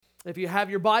If you have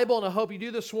your Bible, and I hope you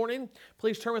do this morning,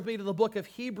 please turn with me to the book of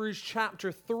Hebrews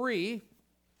chapter 3.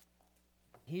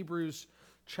 Hebrews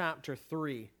chapter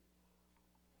 3.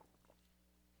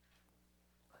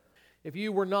 If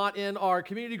you were not in our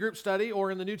community group study or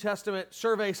in the New Testament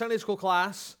survey Sunday school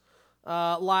class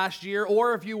last year,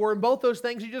 or if you were in both those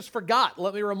things, you just forgot,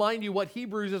 let me remind you what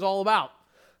Hebrews is all about.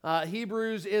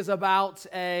 Hebrews is about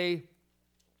a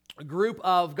group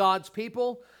of God's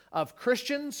people, of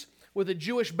Christians with a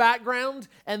Jewish background,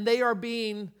 and they are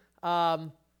being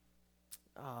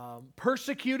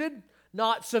persecuted,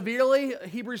 not severely.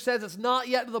 Hebrews says it's not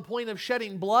yet to the point of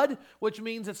shedding blood, which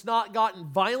means it's not gotten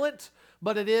violent,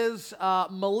 but it is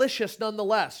malicious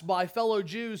nonetheless by fellow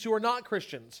Jews who are not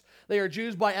Christians. They are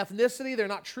Jews by ethnicity. They're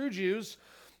not true Jews.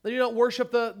 They do not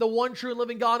worship the one true and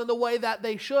living God in the way that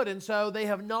they should, and so they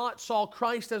have not saw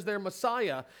Christ as their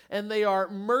Messiah, and they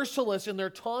are merciless in their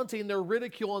taunting, their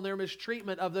ridicule, and their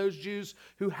mistreatment of those Jews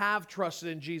who have trusted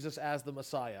in Jesus as the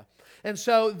Messiah. And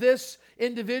so this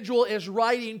individual is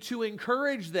writing to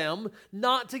encourage them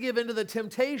not to give in to the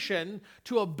temptation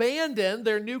to abandon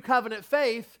their new covenant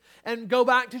faith and go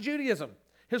back to Judaism.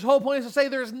 His whole point is to say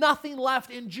there's nothing left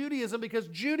in Judaism because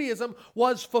Judaism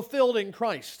was fulfilled in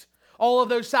Christ. All of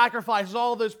those sacrifices,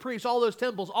 all of those priests, all those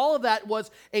temples, all of that was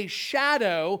a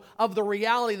shadow of the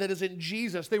reality that is in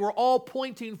Jesus. They were all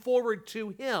pointing forward to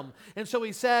Him. And so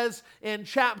he says in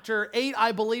chapter 8,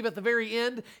 I believe at the very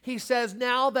end, he says,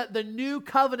 now that the new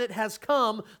covenant has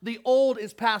come, the old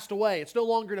is passed away. It's no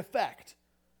longer in effect.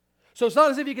 So it's not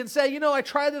as if you can say, I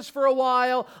tried this for a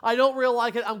while, I don't really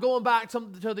like it, I'm going back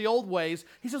to the old ways.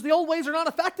 He says the old ways are not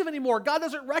effective anymore. God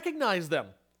doesn't recognize them.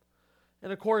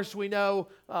 And of course, we know,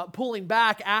 pulling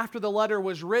back after the letter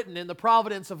was written in the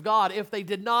providence of God, if they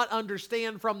did not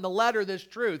understand from the letter this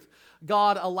truth,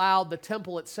 God allowed the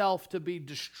temple itself to be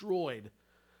destroyed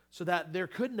so that there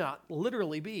could not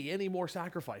literally be any more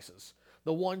sacrifices.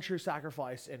 The one true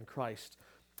sacrifice in Christ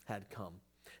had come.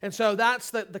 And so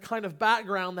that's the kind of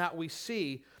background that we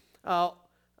see.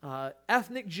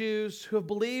 Ethnic Jews who have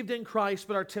believed in Christ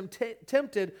but are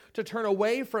tempted to turn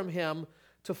away from Him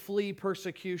to flee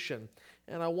persecution.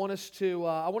 And I want us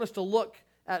to look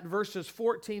at verses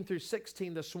 14 through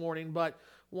 16 this morning, but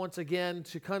once again,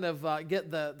 to kind of get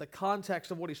the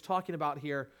context of what he's talking about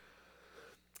here,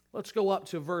 let's go up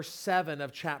to verse 7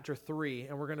 of chapter 3,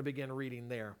 and we're going to begin reading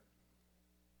there.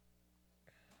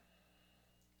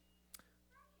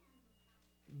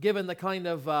 Given the kind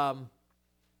of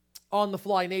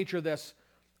on-the-fly nature of this,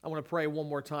 I want to pray one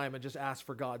more time and just ask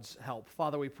for God's help.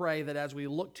 Father, we pray that as we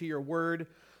look to your word,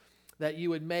 that you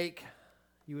would make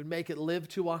it live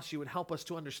to us. You would help us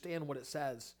to understand what it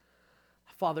says.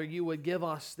 Father, you would give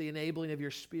us the enabling of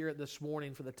your Spirit this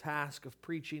morning for the task of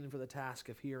preaching and for the task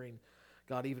of hearing.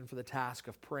 God, even for the task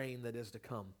of praying that is to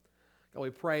come. God, we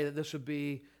pray that this would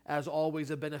be, as always,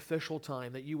 a beneficial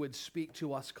time, that you would speak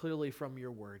to us clearly from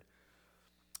your word.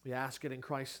 We ask it in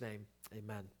Christ's name.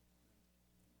 Amen.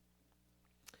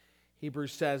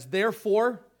 Hebrews says,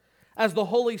 therefore, as the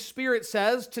Holy Spirit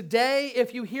says, today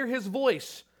if you hear His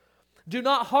voice, do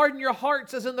not harden your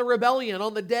hearts as in the rebellion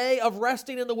on the day of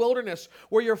resting in the wilderness,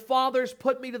 where your fathers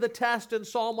put me to the test and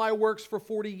saw my works for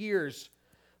 40 years.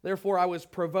 Therefore I was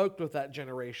provoked with that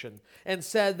generation and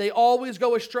said, they always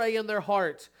go astray in their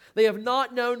heart. They have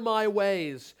not known my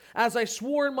ways. As I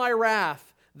swore in my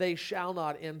wrath, they shall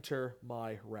not enter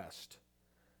my rest.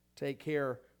 Take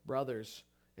care, brothers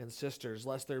and sisters,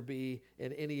 lest there be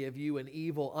in any of you an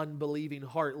evil, unbelieving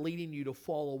heart leading you to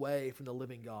fall away from the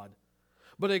living God.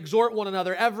 But exhort one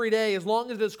another every day, as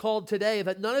long as it is called today,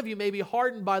 that none of you may be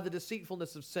hardened by the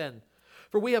deceitfulness of sin.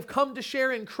 For we have come to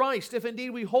share in Christ, if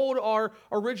indeed we hold our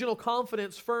original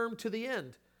confidence firm to the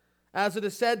end. As it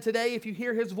is said today, if you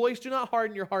hear His voice, do not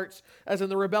harden your hearts as in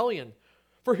the rebellion.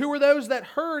 For who were those that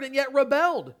heard and yet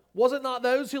rebelled? Was it not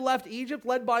those who left Egypt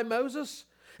led by Moses?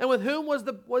 And with whom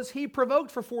was he provoked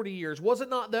for 40 years? Was it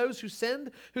not those who sinned,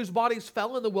 whose bodies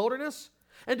fell in the wilderness?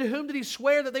 And to whom did he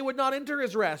swear that they would not enter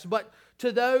his rest, but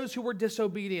to those who were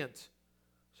disobedient?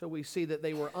 So we see that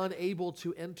they were unable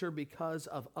to enter because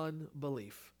of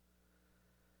unbelief.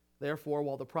 Therefore,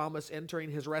 while the promise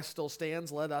entering his rest still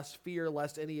stands, let us fear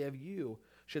lest any of you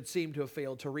should seem to have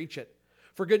failed to reach it.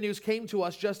 For good news came to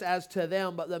us just as to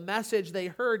them, but the message they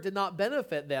heard did not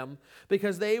benefit them,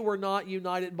 because they were not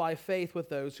united by faith with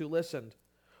those who listened.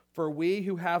 For we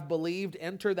who have believed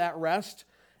enter that rest,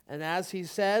 and as he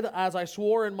said, as I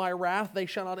swore in my wrath, they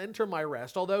shall not enter my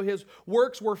rest, although his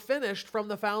works were finished from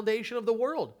the foundation of the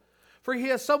world. For he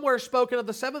has somewhere spoken of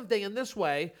the seventh day in this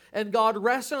way, and God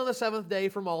rested on the seventh day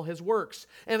from all his works.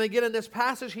 And again in this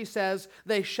passage he says,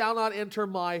 they shall not enter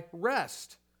my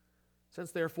rest.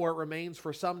 Since therefore it remains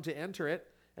for some to enter it,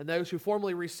 and those who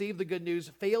formerly received the good news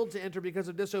failed to enter because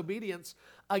of disobedience,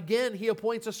 again he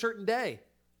appoints a certain day,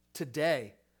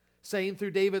 today, saying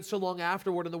through David so long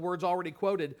afterward in the words already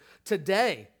quoted,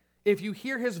 today, if you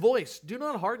hear his voice, do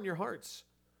not harden your hearts.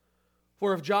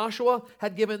 For if Joshua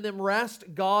had given them rest,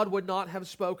 God would not have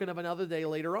spoken of another day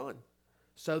later on.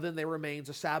 So then there remains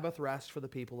a Sabbath rest for the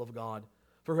people of God.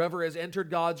 For whoever has entered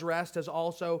God's rest has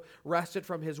also rested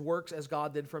from his works as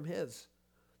God did from his.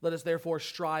 Let us therefore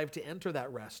strive to enter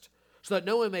that rest, so that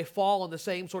no one may fall in the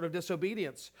same sort of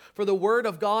disobedience. For the word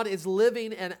of God is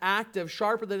living and active,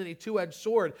 sharper than any two-edged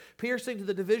sword, piercing to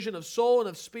the division of soul and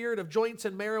of spirit, of joints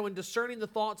and marrow, and discerning the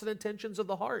thoughts and intentions of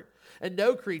the heart. And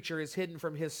no creature is hidden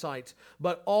from his sight,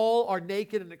 but all are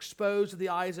naked and exposed to the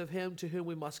eyes of him to whom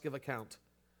we must give account.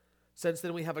 Since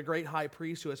then we have a great high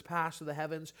priest who has passed through the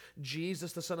heavens,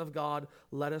 Jesus the Son of God,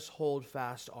 let us hold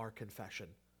fast our confession.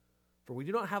 For we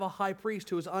do not have a high priest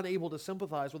who is unable to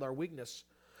sympathize with our weakness,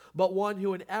 but one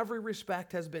who in every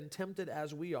respect has been tempted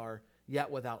as we are,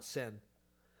 yet without sin.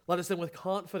 Let us then with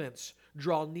confidence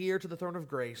draw near to the throne of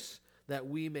grace, that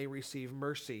we may receive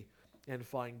mercy and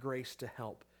find grace to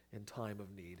help in time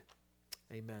of need.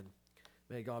 Amen.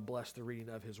 May God bless the reading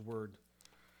of his word.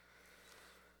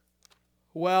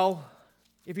 Well,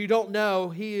 if you don't know,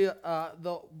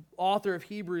 the author of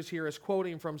Hebrews here is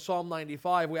quoting from Psalm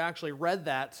 95. We actually read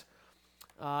that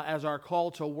as our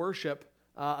call to worship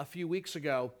a few weeks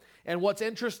ago. And what's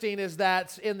interesting is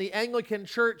that in the Anglican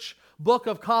Church Book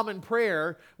of Common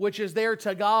Prayer, which is there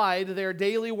to guide their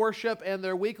daily worship and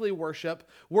their weekly worship,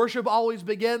 worship always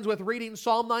begins with reading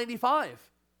Psalm 95.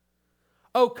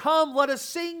 Oh, come, let us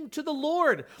sing to the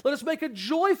Lord. Let us make a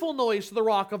joyful noise to the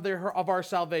rock of our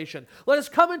salvation. Let us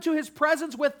come into his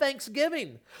presence with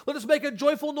thanksgiving. Let us make a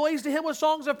joyful noise to him with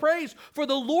songs of praise. For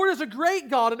the Lord is a great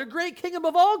God and a great King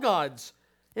above all gods.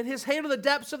 In his hand are the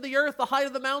depths of the earth, the height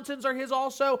of the mountains are his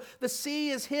also. The sea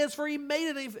is his, for he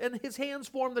made it, and his hands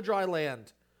formed the dry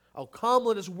land. Oh, come,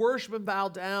 let us worship and bow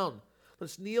down. Let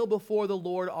us kneel before the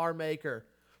Lord our Maker.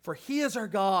 For he is our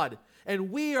God, and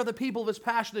we are the people of his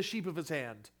pasture, the sheep of his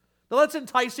hand. Now that's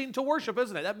enticing to worship,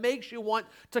 isn't it? That makes you want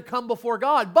to come before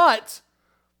God. But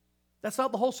that's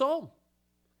not the whole psalm.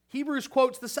 Hebrews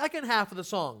quotes the second half of the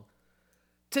song.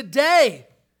 Today,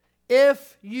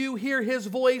 if you hear his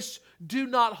voice, do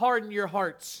not harden your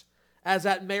hearts, as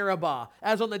at Meribah,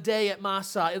 as on the day at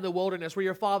Massah in the wilderness, where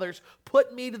your fathers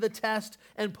put me to the test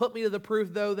and put me to the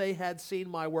proof, though they had seen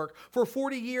my work. For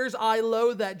 40 years I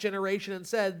loathed that generation and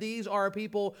said, these are a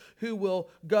people who will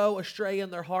go astray in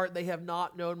their heart. They have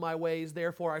not known my ways.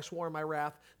 Therefore I swore in my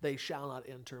wrath, they shall not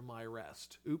enter my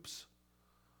rest. Oops.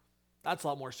 That's a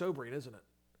lot more sobering, isn't it?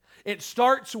 It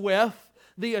starts with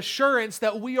the assurance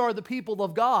that we are the people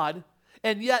of God,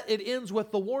 and yet it ends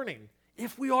with the warning.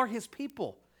 If we are his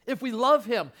people, if we love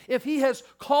him, if he has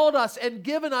called us and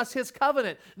given us his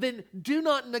covenant, then do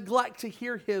not neglect to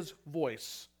hear his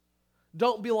voice.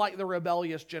 Don't be like the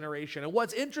rebellious generation. And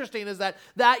what's interesting is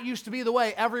that used to be the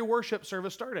way every worship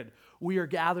service started. We are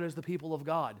gathered as the people of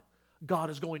God. God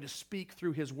is going to speak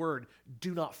through his word.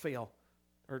 Do not fail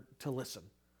or to listen.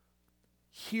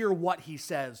 Hear what he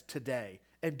says today,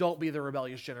 and don't be the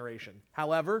rebellious generation.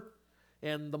 However,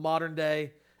 in the modern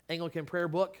day Anglican prayer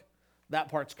book, that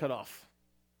part's cut off.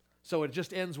 So it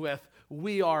just ends with,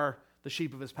 we are the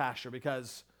sheep of his pasture,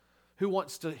 because who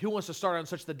wants to start on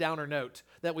such the downer note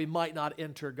that we might not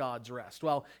enter God's rest?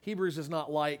 Well, Hebrews is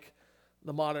not like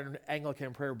the modern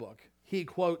Anglican prayer book. He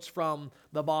quotes from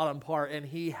the bottom part, and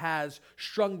he has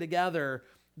strung together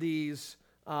these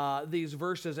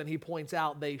verses, and he points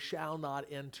out, they shall not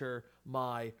enter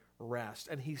my rest.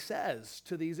 And he says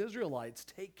to these Israelites,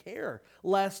 take care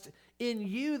lest in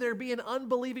you there be an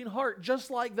unbelieving heart,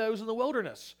 just like those in the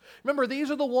wilderness. Remember,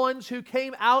 these are the ones who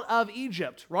came out of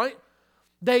Egypt, right?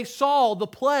 They saw the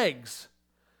plagues.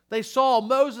 They saw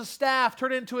Moses' staff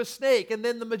turn into a snake, and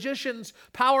then the magicians,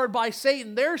 powered by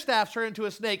Satan, their staffs turn into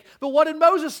a snake. But what did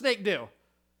Moses' snake do?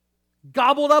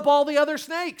 Gobbled up all the other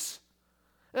snakes.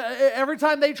 Every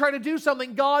time they tried to do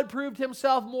something, God proved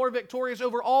himself more victorious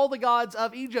over all the gods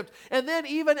of Egypt. And then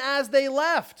even as they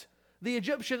left, the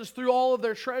Egyptians threw all of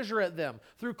their treasure at them,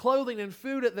 threw clothing and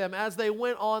food at them as they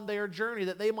went on their journey,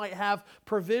 that they might have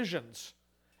provisions.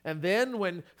 And then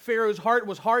when Pharaoh's heart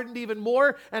was hardened even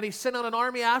more, and he sent out an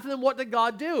army after them, what did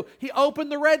God do? He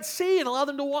opened the Red Sea and allowed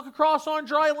them to walk across on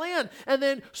dry land, and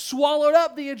then swallowed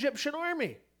up the Egyptian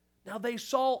army. Now they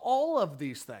saw all of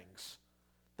these things.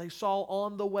 They saw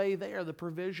on the way there the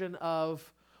provision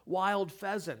of wild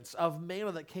pheasants, of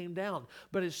manna that came down.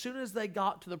 But as soon as they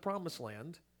got to the promised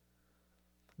land,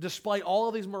 despite all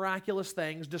of these miraculous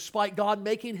things, despite God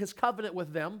making his covenant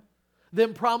with them,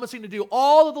 them promising to do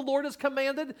all that the Lord has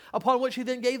commanded, upon which he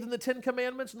then gave them the 10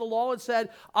 commandments and the law and said,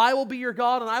 I will be your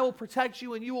God and I will protect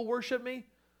you and you will worship me.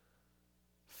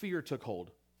 Fear took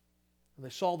hold. And they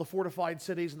saw the fortified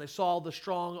cities and they saw the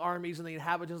strong armies and the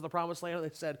inhabitants of the promised land. And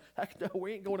they said, heck no,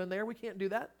 we ain't going in there. We can't do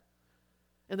that.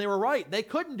 And they were right. They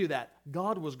couldn't do that.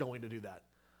 God was going to do that.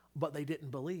 But they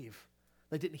didn't believe.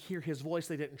 They didn't hear his voice.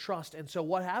 They didn't trust. And so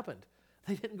what happened?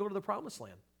 They didn't go to the promised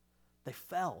land. They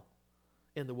fell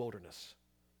in the wilderness.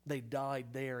 They died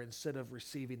there instead of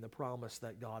receiving the promise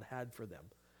that God had for them.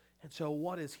 And so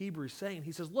what is Hebrews saying?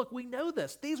 He says, look, we know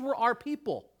this. These were our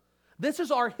people. This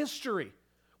is our history.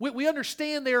 We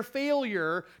understand their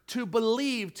failure to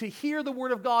believe, to hear the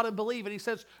word of God and believe. And he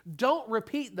says, don't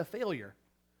repeat the failure.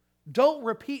 Don't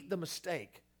repeat the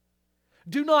mistake.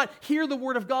 Do not hear the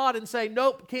word of God and say,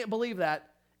 nope, can't believe that,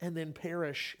 and then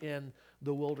perish in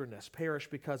the wilderness, perish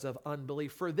because of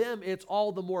unbelief. For them, it's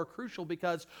all the more crucial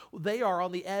because they are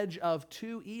on the edge of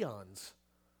 2 eons.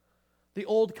 The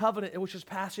old covenant, which is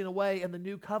passing away, and the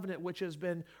new covenant, which has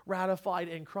been ratified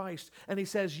in Christ. And he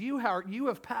says, you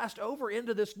have passed over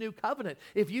into this new covenant.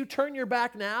 If you turn your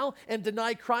back now and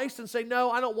deny Christ and say,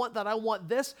 no, I don't want that, I want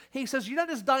this, he says, you're not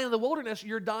just dying in the wilderness,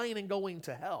 you're dying and going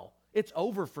to hell. It's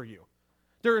over for you.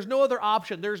 There is no other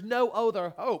option. There's no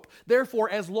other hope. Therefore,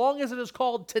 as long as it is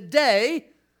called today,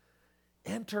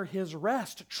 enter his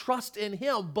rest. Trust in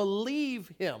him.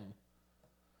 Believe him.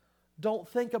 Don't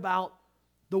think about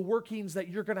the workings that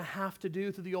you're going to have to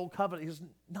do through the old covenant. Because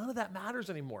none of that matters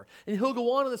anymore. And he'll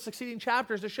go on in the succeeding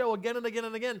chapters to show again and again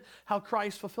and again how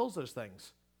Christ fulfills those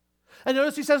things. And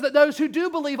notice he says that those who do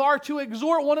believe are to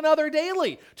exhort one another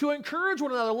daily, to encourage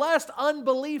one another, lest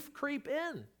unbelief creep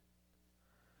in.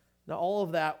 Now, all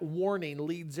of that warning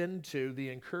leads into the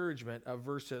encouragement of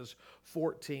verses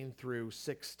 14 through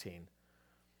 16.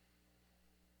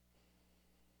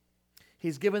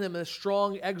 He's given them a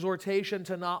strong exhortation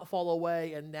to not fall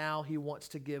away, and now he wants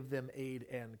to give them aid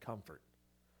and comfort.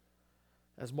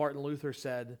 As Martin Luther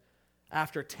said,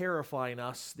 after terrifying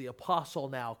us, the apostle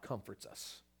now comforts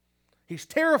us. He's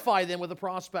terrified them with the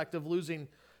prospect of losing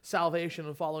salvation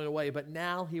and falling away, but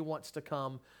now he wants to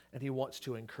come and he wants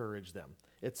to encourage them.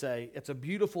 It's a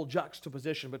beautiful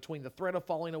juxtaposition between the threat of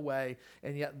falling away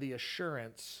and yet the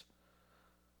assurance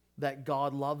that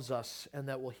God loves us and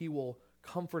that he will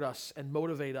comfort us and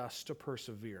motivate us to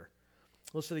persevere.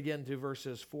 Listen again to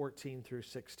verses 14 through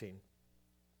 16.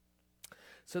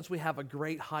 Since we have a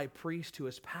great high priest who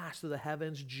has passed through the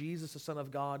heavens, Jesus, the Son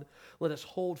of God, let us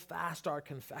hold fast our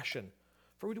confession.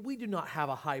 For we do not have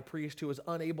a high priest who is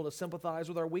unable to sympathize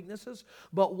with our weaknesses,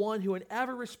 but one who in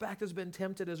every respect has been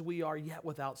tempted as we are, yet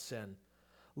without sin.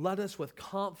 Let us with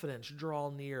confidence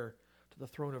draw near to the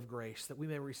throne of grace, that we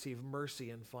may receive mercy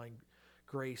and find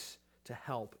grace to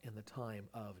help in the time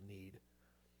of need.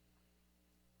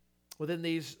 Within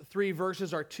these 3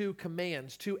 verses are 2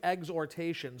 commands, 2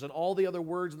 exhortations, and all the other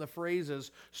words and the phrases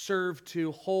serve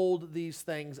to hold these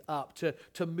things up,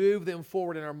 to move them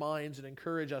forward in our minds and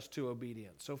encourage us to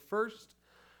obedience. So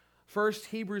first,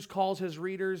 Hebrews calls his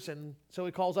readers, and so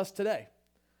he calls us today,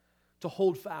 to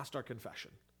hold fast our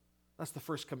confession. That's the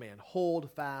first command.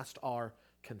 Hold fast our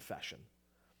confession.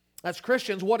 As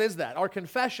Christians, what is that? Our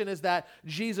confession is that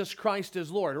Jesus Christ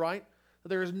is Lord, right?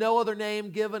 There is no other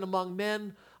name given among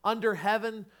men under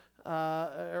heaven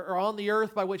or on the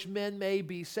earth by which men may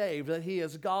be saved. That he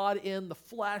is God in the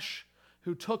flesh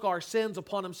who took our sins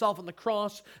upon himself on the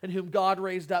cross and whom God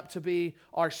raised up to be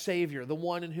our Savior, the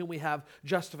one in whom we have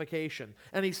justification.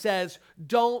 And he says,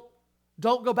 don't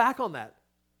go back on that.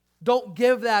 Don't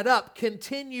give that up.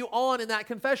 Continue on in that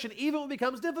confession, even when it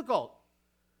becomes difficult.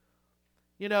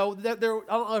 You know, I don't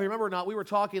know if you remember or not, we were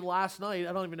talking last night.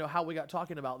 I don't even know how we got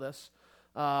talking about this.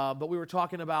 But we were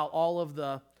talking about all of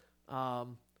the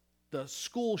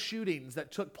school shootings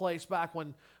that took place back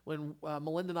when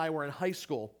Melinda and I were in high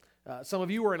school. Some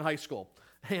of you were in high school.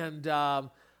 And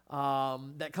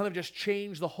that kind of just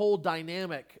changed the whole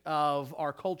dynamic of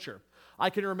our culture. I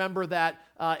can remember that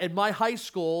in my high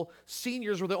school,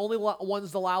 seniors were the only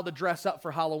ones allowed to dress up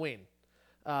for Halloween.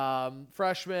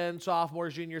 Freshmen,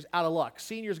 sophomores, juniors, out of luck.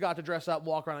 Seniors got to dress up and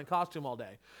walk around in costume all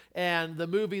day. And the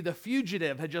movie The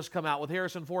Fugitive had just come out with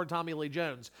Harrison Ford and Tommy Lee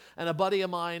Jones. And a buddy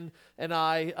of mine and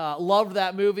I loved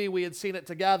that movie. We had seen it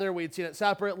together. We had seen it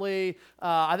separately.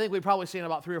 I think we'd probably seen it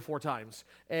about 3 or 4 times.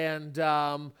 And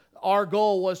our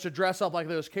goal was to dress up like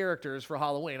those characters for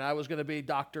Halloween. I was going to be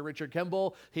Dr. Richard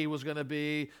Kimball. He was going to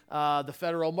be the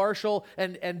federal marshal.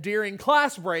 And during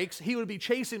class breaks, he would be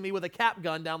chasing me with a cap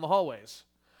gun down the hallways.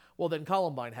 Well, then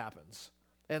Columbine happens.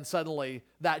 And suddenly,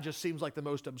 that just seems like the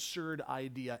most absurd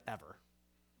idea ever.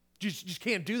 You just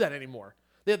can't do that anymore.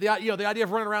 The idea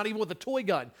of running around even with a toy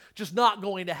gun, just not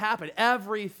going to happen.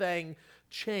 Everything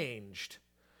changed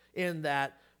in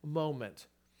that moment.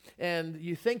 And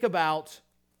you think about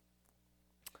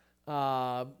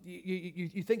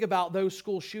you think about those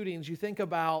school shootings. You think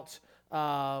about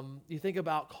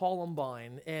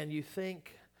Columbine, and you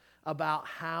think about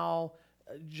how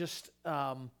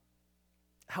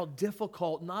how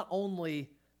difficult not only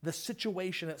the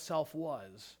situation itself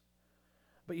was,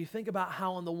 but you think about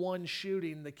how in the one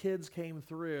shooting the kids came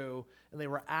through and they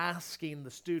were asking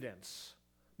the students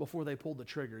before they pulled the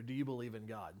trigger, "Do you believe in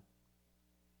God?"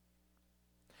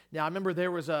 Now I remember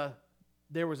there was a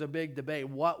big debate.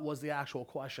 What was the actual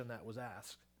question that was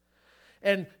asked?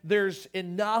 And there's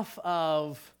enough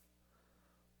of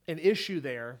an issue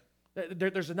there.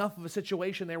 There's enough of a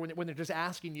situation there when they're just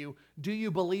asking you, "Do you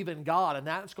believe in God?" And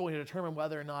that's going to determine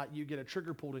whether or not you get a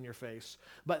trigger pulled in your face.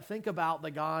 But think about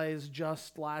the guys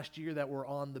just last year that were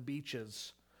on the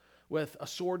beaches with a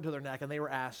sword to their neck, and they were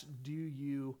asked, "Do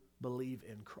you believe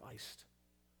in Christ?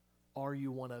 Are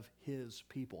you one of His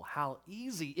people?" How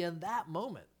easy in that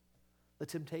moment the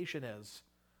temptation is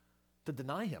to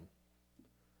deny Him,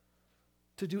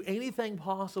 to do anything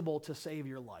possible to save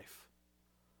your life.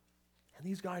 And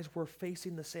these guys were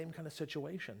facing the same kind of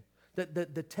situation.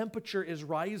 The temperature is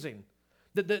rising.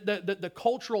 The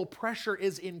cultural pressure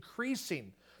is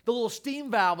increasing. The little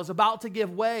steam valve is about to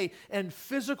give way, and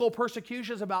physical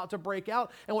persecution is about to break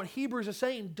out. And what Hebrews is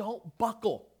saying, don't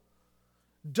buckle.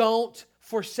 Don't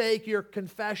forsake your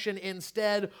confession.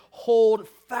 Instead, hold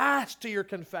fast to your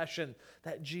confession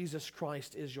that Jesus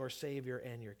Christ is your Savior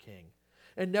and your King.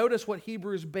 And notice what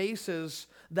Hebrews bases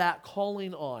that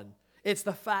calling on. It's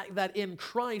the fact that in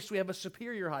Christ we have a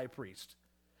superior high priest.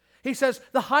 He says,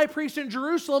 the high priest in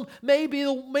Jerusalem may be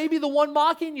the one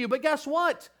mocking you, but guess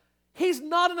what? He's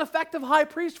not an effective high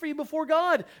priest for you before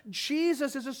God.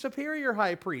 Jesus is a superior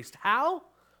high priest. How?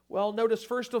 Well, notice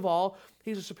first of all,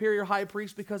 He's a superior high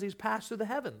priest because He's passed through the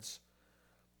heavens.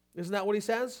 Isn't that what He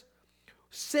says?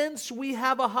 Since we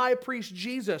have a high priest,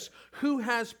 Jesus, who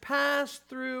has passed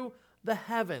through the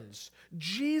heavens,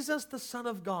 Jesus, the Son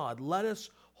of God, let us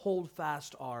hold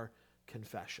fast our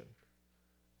confession.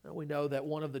 Now, we know that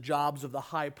one of the jobs of the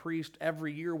high priest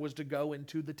every year was to go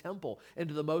into the temple,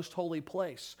 into the most holy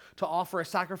place, to offer a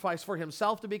sacrifice for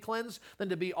himself to be cleansed, then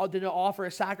to offer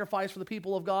a sacrifice for the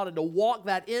people of God, and to walk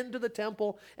that into the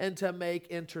temple and to make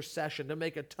intercession, to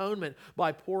make atonement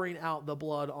by pouring out the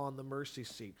blood on the mercy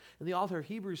seat. And the author of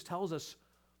Hebrews tells us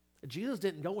that Jesus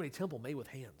didn't go in any temple made with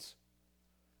hands.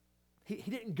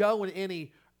 He didn't go in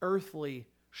any earthly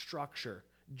structure.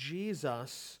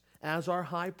 Jesus, as our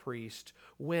high priest,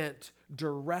 went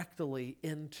directly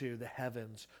into the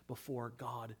heavens before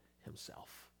God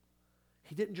Himself.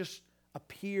 He didn't just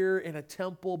appear in a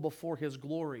temple before His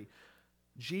glory.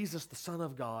 Jesus, the Son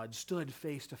of God, stood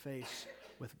face to face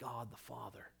with God the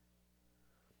Father.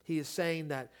 He is saying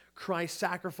that Christ's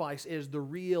sacrifice is the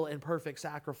real and perfect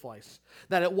sacrifice.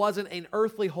 That it wasn't an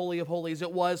earthly holy of holies,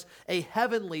 it was a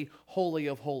heavenly holy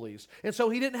of holies. And so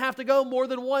He didn't have to go more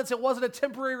than once. It wasn't a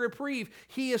temporary reprieve.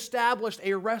 He established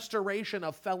a restoration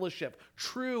of fellowship,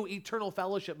 true eternal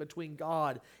fellowship between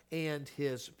God and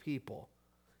His people.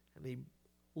 And He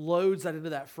loads that into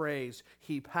that phrase,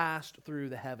 He passed through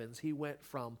the heavens. He went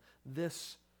from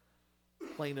this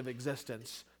plane of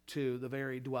existence to the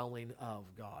very dwelling of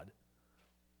God.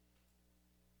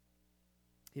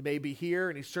 He may be here,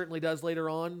 and He certainly does later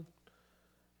on,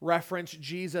 reference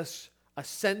Jesus'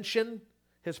 ascension,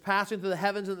 His passing through the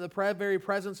heavens into the very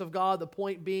presence of God. The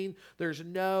point being, there's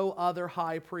no other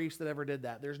high priest that ever did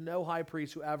that. There's no high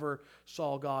priest who ever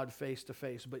saw God face to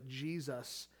face, but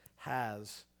Jesus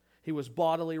has. He was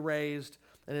bodily raised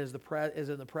and is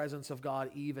in the presence of God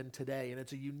even today, and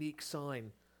it's a unique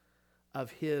sign of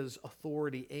His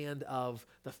authority and of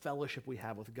the fellowship we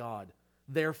have with God.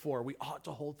 Therefore, we ought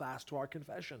to hold fast to our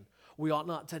confession. We ought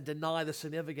not to deny the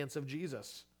significance of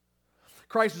Jesus.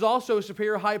 Christ is also a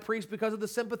superior high priest because of the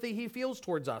sympathy He feels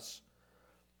towards us.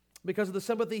 Because of the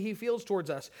sympathy He feels towards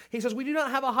us. He says, we do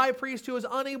not have a high priest who is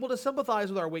unable to sympathize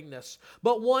with our weakness,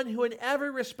 but one who in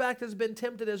every respect has been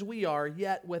tempted as we are,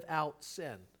 yet without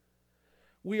sin.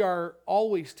 We are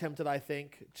always tempted, I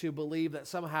think, to believe that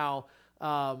somehow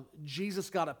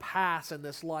Jesus got a pass in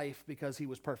this life because He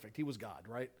was perfect. He was God,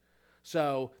 right?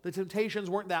 So the temptations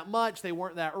weren't that much. They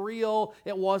weren't that real.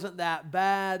 It wasn't that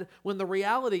bad. When the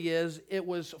reality is, it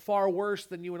was far worse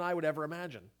than you and I would ever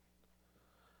imagine.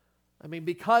 I mean,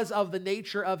 because of the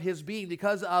nature of His being,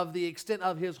 because of the extent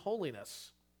of His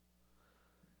holiness,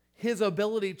 His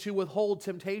ability to withhold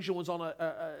temptation was on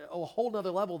a whole nother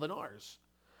level than ours.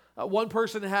 One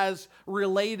person has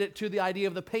related it to the idea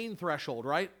of the pain threshold,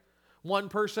 right? One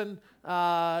person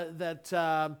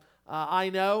that I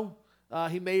know,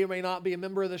 he may or may not be a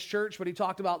member of this church, but he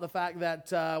talked about the fact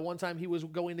that one time he was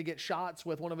going to get shots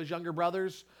with one of his younger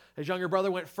brothers. His younger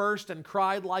brother went first and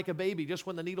cried like a baby just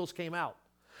when the needles came out.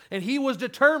 And he was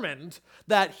determined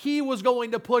that he was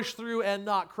going to push through and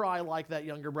not cry like that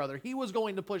younger brother. He was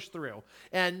going to push through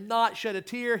and not shed a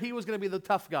tear. He was going to be the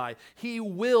tough guy. He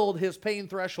willed his pain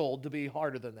threshold to be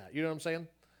harder than that. You know what I'm saying?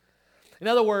 In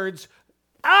other words,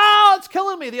 it's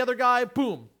killing me. The other guy,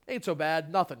 boom, ain't so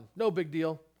bad, nothing, no big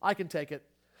deal. I can take it.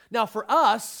 Now for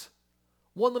us,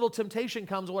 one little temptation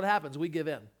comes, what happens? We give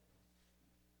in.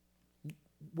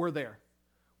 We're there.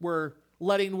 We're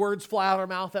letting words fly out of our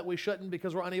mouth that we shouldn't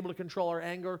because we're unable to control our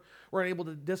anger. We're unable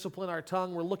to discipline our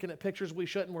tongue. We're looking at pictures we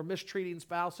shouldn't. We're mistreating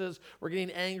spouses. We're getting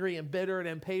angry and bitter and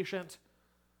impatient.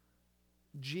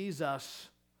 Jesus'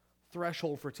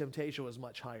 threshold for temptation was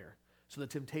much higher. So the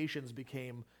temptations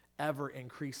became ever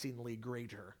increasingly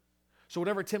greater. So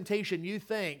whatever temptation you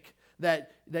think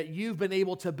that you've been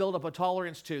able to build up a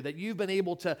tolerance to, that you've been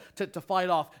able to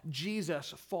fight off,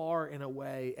 Jesus far and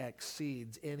away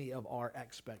exceeds any of our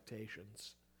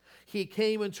expectations. He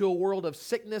came into a world of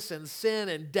sickness and sin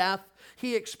and death.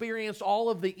 He experienced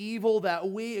all of the evil that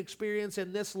we experience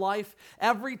in this life.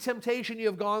 Every temptation you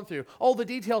have gone through, the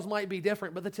details might be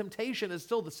different, but the temptation is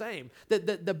still the same.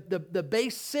 The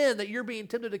base sin that you're being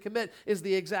tempted to commit is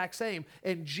the exact same,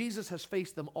 and Jesus has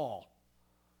faced them all.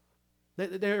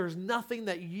 There is nothing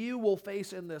that you will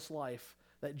face in this life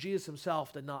that Jesus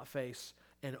himself did not face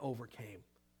and overcame,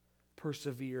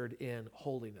 persevered in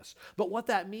holiness. But what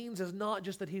that means is not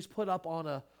just that he's put up on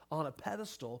a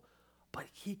pedestal, but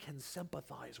he can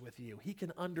sympathize with you. He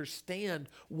can understand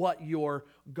what you're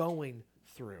going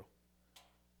through.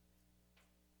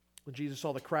 When Jesus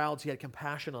saw the crowds, he had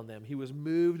compassion on them. He was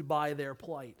moved by their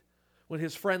plight. When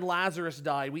his friend Lazarus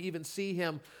died, we even see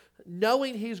him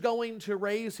knowing he's going to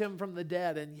raise him from the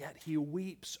dead, and yet he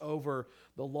weeps over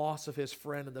the loss of his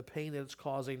friend and the pain that it's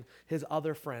causing his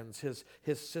other friends, his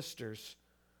sisters.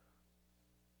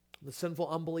 The sinful,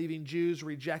 unbelieving Jews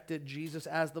rejected Jesus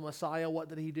as the Messiah. What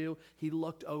did he do? He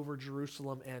looked over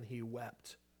Jerusalem and he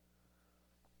wept.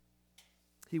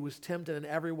 He was tempted in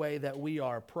every way that we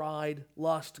are: pride,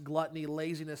 lust, gluttony,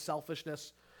 laziness,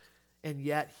 selfishness, and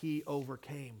yet he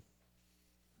overcame.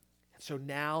 So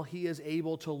now he is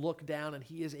able to look down and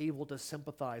he is able to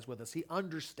sympathize with us. He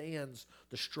understands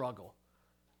the struggle.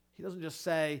 He doesn't just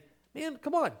say, man,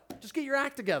 come on, just get your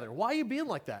act together. Why are you being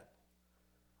like that?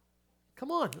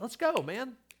 Come on, let's go,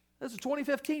 man. This is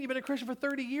 2015. You've been a Christian for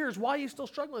 30 years. Why are you still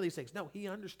struggling with these things? No, he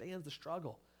understands the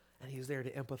struggle and he's there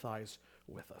to empathize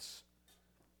with us.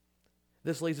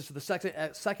 This leads us to the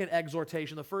second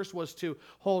exhortation. The first was to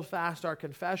hold fast our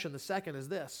confession. The second is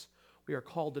this: we are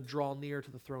called to draw near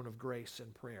to the throne of grace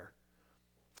in prayer.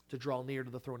 To draw near to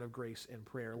the throne of grace in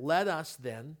prayer. Let us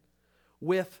then,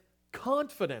 with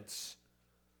confidence,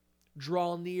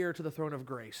 draw near to the throne of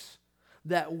grace,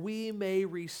 that we may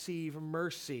receive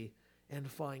mercy and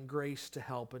find grace to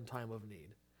help in time of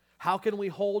need. How can we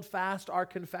hold fast our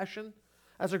confession?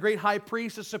 As a great high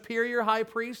priest, a superior high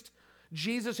priest,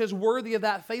 Jesus is worthy of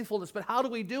that faithfulness, but how do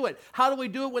we do it? How do we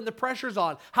do it when the pressure's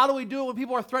on? How do we do it when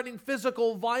people are threatening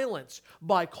physical violence?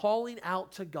 By calling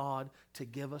out to God to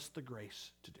give us the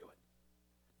grace to do it.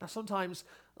 Now sometimes,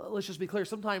 let's just be clear,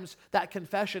 sometimes that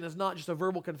confession is not just a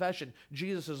verbal confession,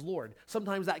 Jesus is Lord.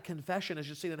 Sometimes that confession is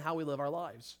just seen in how we live our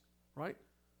lives, right?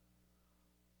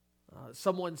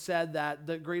 Someone said that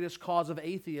the greatest cause of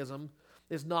atheism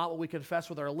is not what we confess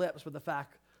with our lips, but the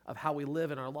fact of how we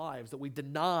live in our lives, that we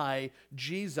deny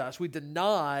Jesus, we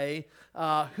deny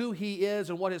who he is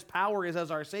and what his power is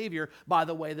as our Savior by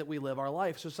the way that we live our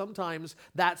life. So sometimes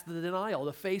that's the denial,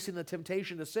 the facing the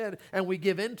temptation to sin, and we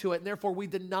give into it, and therefore we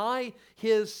deny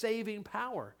his saving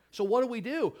power. So what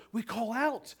do? We call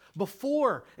out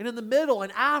before and in the middle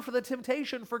and after the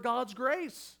temptation for God's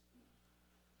grace.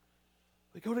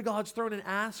 We go to God's throne and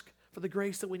ask for the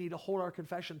grace that we need to hold our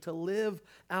confession, to live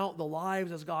out the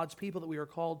lives as God's people that we are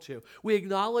called to. We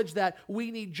acknowledge that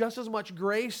we need just as much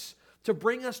grace to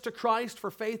bring us to Christ for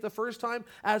faith the first time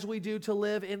as we do to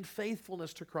live in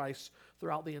faithfulness to Christ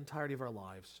throughout the entirety of our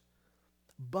lives.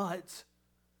 But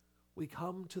we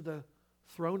come to the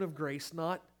throne of grace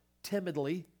not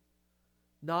timidly,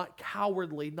 not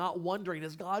cowardly, not wondering,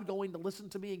 is God going to listen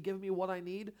to me and give me what I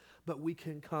need? But we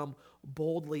can come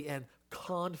boldly and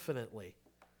confidently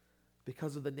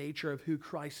because of the nature of who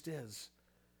Christ is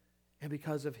and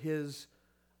because of his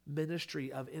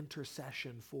ministry of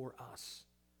intercession for us.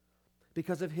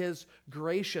 Because of his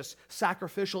gracious,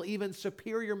 sacrificial, even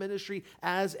superior ministry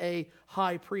as a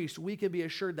high priest, we can be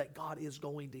assured that God is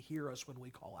going to hear us when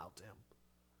we call out to him.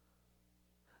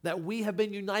 that we have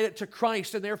been united to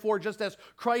Christ, and therefore, just as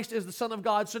Christ is the Son of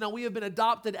God, so now we have been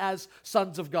adopted as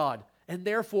sons of God. And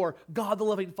therefore, God the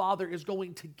living Father is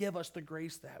going to give us the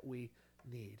grace that we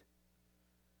need.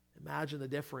 Imagine the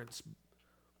difference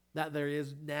that there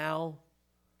is now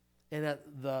and at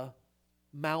the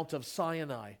Mount of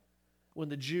Sinai when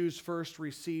the Jews first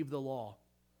received the law.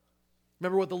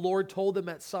 Remember what the Lord told them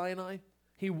at Sinai?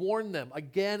 He warned them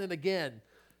again and again,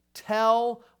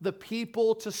 tell the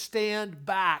people to stand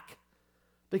back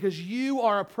because you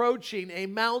are approaching a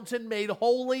mountain made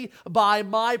holy by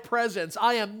my presence.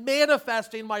 I am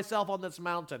manifesting myself on this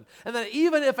mountain. And that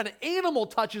even if an animal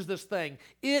touches this thing,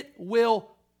 it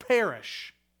will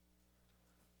perish.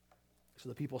 So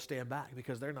the people stand back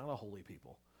because they're not a holy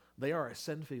people. They are a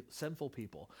sinful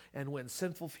people. And when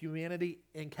sinful humanity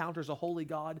encounters a holy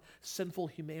God, sinful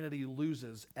humanity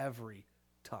loses every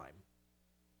time.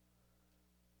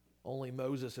 Only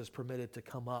Moses is permitted to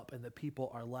come up, and the people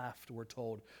are left, we're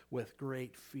told, with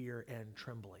great fear and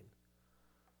trembling.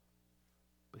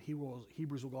 But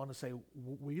Hebrews will go on to say,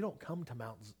 we don't come to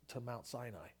Mount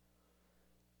Sinai.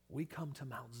 We come to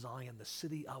Mount Zion, the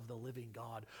city of the living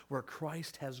God, where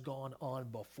Christ has gone on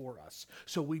before us.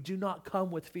 So we do not come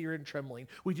with fear and trembling.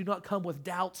 We do not come with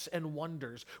doubts and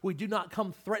wonders. We do not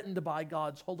come threatened by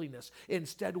God's holiness.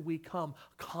 Instead, we come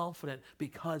confident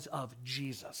because of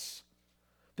Jesus,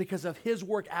 because of his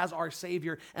work as our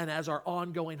Savior and as our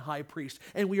ongoing high priest.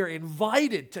 And we are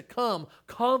invited to come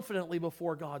confidently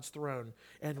before God's throne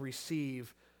and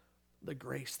receive the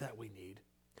grace that we need.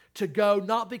 To go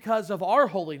not because of our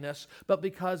holiness, but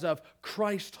because of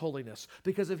Christ's holiness,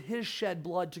 because of his shed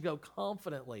blood, to go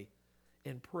confidently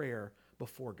in prayer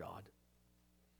before God.